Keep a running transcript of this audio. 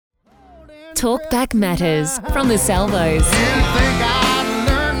Talkback Matters from the Salvos. Didn't think I'd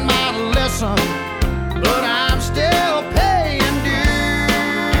learned my lesson, but I'm still paying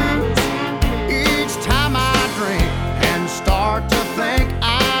dues. Each time I drink and start to think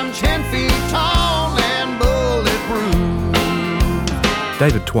I'm 10 feet tall and bulletproof.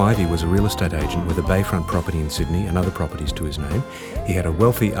 David Twivy was a real estate agent with a bayfront property in Sydney and other properties to his name. He had a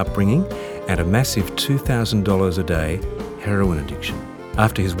wealthy upbringing and a massive $2,000 a day heroin addiction.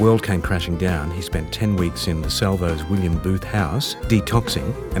 After his world came crashing down, he spent 10 weeks in the Salvos William Booth house,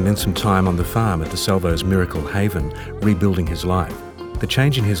 detoxing, and then some time on the farm at the Salvos Miracle Haven, rebuilding his life. The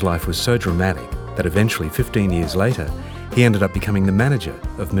change in his life was so dramatic that eventually, 15 years later, he ended up becoming the manager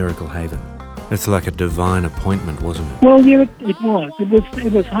of Miracle Haven. It's like a divine appointment, wasn't it? Well, yeah, it was.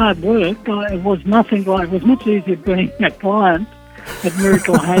 It was hard work. It was nothing like. It was much easier being a client at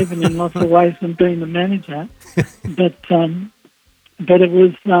Miracle Haven in lots of ways than being the manager. But it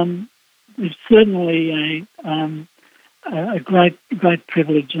was certainly a great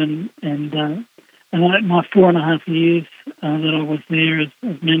privilege, and my 4.5 years that I was there as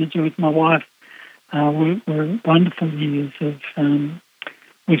manager with my wife were wonderful years of.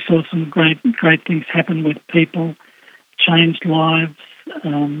 We saw some great things happen with people, changed lives.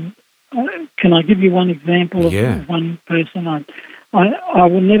 Can I give you one example of one person? I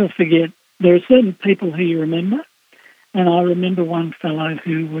will never forget. There are certain people who you remember. And I remember one fellow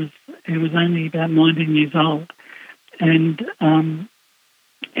who was only about 19 years old, and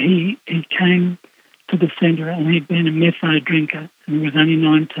he came to the centre, and he'd been a metho drinker, and he was only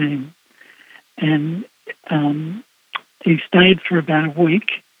 19, and he stayed for about a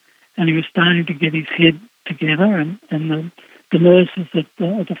week, and he was starting to get his head together, and the nurses at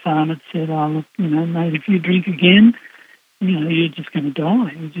the farm had said, "Oh, look, mate, if you drink again, you're just going to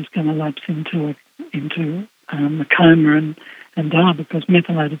die. You're just going to lapse into a coma and die because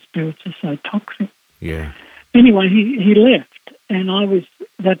methylated spirits are so toxic." Yeah. Anyway, he left, and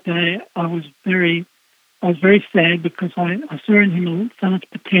that day I was very sad because I saw in him so much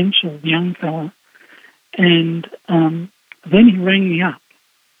potential, young fella, and then he rang me up,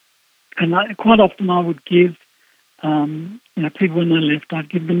 and quite often I would give people when they left, I'd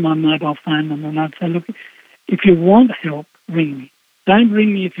give them my mobile phone number, and I'd say, "Look, if you want help, ring me. Don't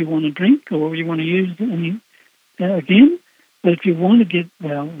ring me if you want to drink or you want to use it again, but if you want to get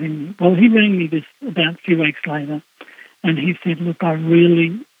well, ring me." Well, he rang me this about a few weeks later, and he said, "Look, I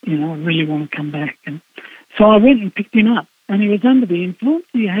really want to come back." And so I went and picked him up, and he was under the influence.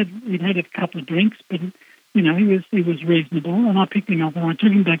 He'd had a couple of drinks, but he was reasonable, and I picked him up and I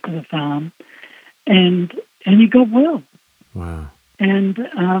took him back to the farm, and he got well. Wow. And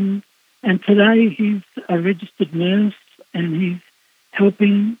today he's a registered nurse, and he's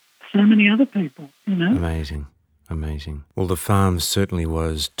helping so many other people. Amazing. Well, the farm certainly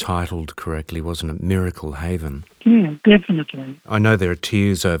was titled correctly, wasn't it? Miracle Haven. Yeah, definitely. I know there are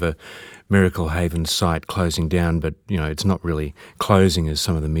tears over Miracle Haven's site closing down, but, it's not really closing as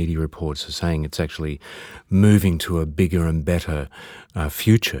some of the media reports are saying. It's actually moving to a bigger and better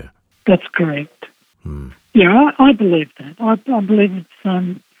future. That's correct. Mm. Yeah, I believe that. I believe it's,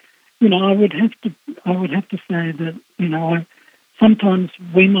 I would have to say that, sometimes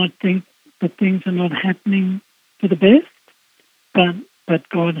we might think that things are not happening for the best, but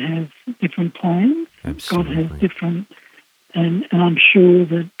God has different plans. Absolutely. God has different, and I'm sure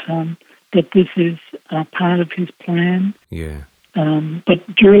that that this is part of His plan. Yeah. But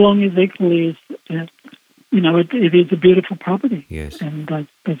Juralong is equally as it is a beautiful property. Yes. And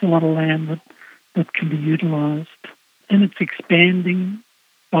there's a lot of land that can be utilised, and it's expanding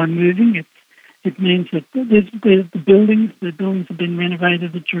by moving. It means that there's the buildings have been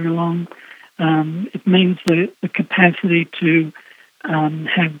renovated at Juralong. It means the capacity to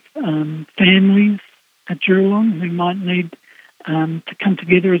have families at Juralong who might need to come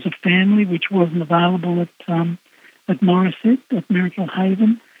together as a family, which wasn't available at Morisset, at Miracle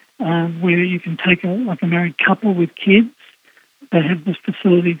Haven, where you can take a married couple with kids. They have the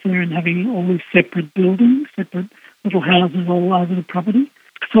facilities there and having all these separate buildings, separate little houses all over the property.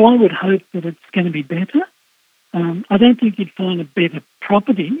 So I would hope that it's going to be better. I don't think you'd find a better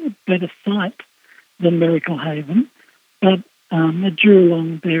property, a better site than Miracle Haven, but at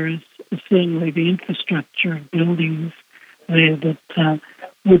Juralong there is certainly the infrastructure of buildings there that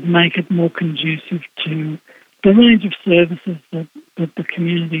would make it more conducive to the range of services that the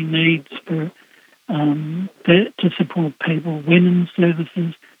community needs to support people. Women's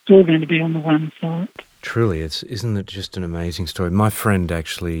services, it's all going to be on the one site. Truly, isn't it just an amazing story? My friend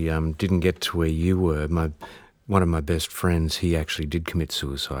actually didn't get to where you were. One of my best friends, he actually did commit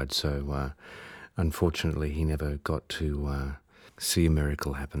suicide, so unfortunately he never got to see a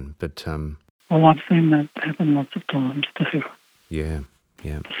miracle happen. But Well, I've seen that happen lots of times too. yeah.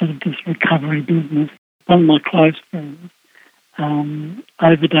 Sort of this recovery business. One of my close friends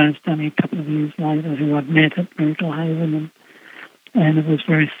overdosed only a couple of years later, who I'd met at Miracle Haven, and it was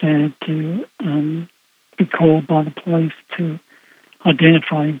very sad to be called by the police to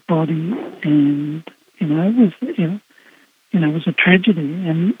identify his body, and it was a tragedy,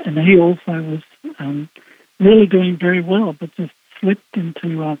 and he also was really doing very well, but just slipped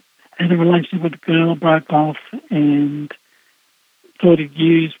into had a relationship with a girl, broke off, and thought he'd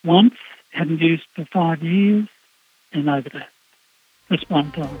used once, hadn't used for 5 years, and overdosed. Just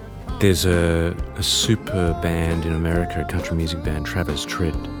one time. There's a super band in America, a country music band, Travis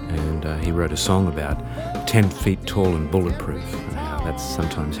Tritt, and he wrote a song about 10 feet tall and bulletproof, and how that's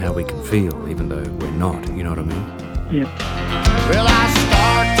sometimes how we can feel, even though we're not, you know what I mean? Yeah. Well, I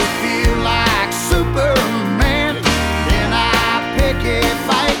start to feel like Superman, then I pick a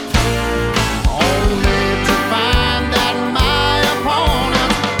fight, only to find that my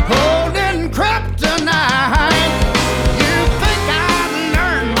opponent holding kryptonite. You think I've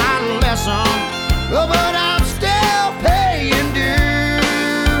learned my lesson, but I'm still paying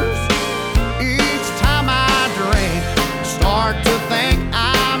dues. Each time I drink, start to think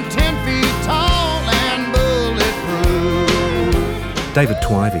I'm 10 feet tall and bulletproof. David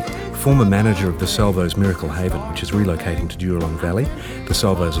Twivy, former manager of the Salvos Miracle Haven, which is relocating to Duralong Valley, the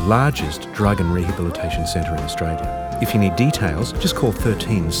Salvos' largest drug and rehabilitation centre in Australia. If you need details, just call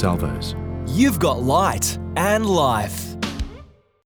 13 Salvos. You've got light and life.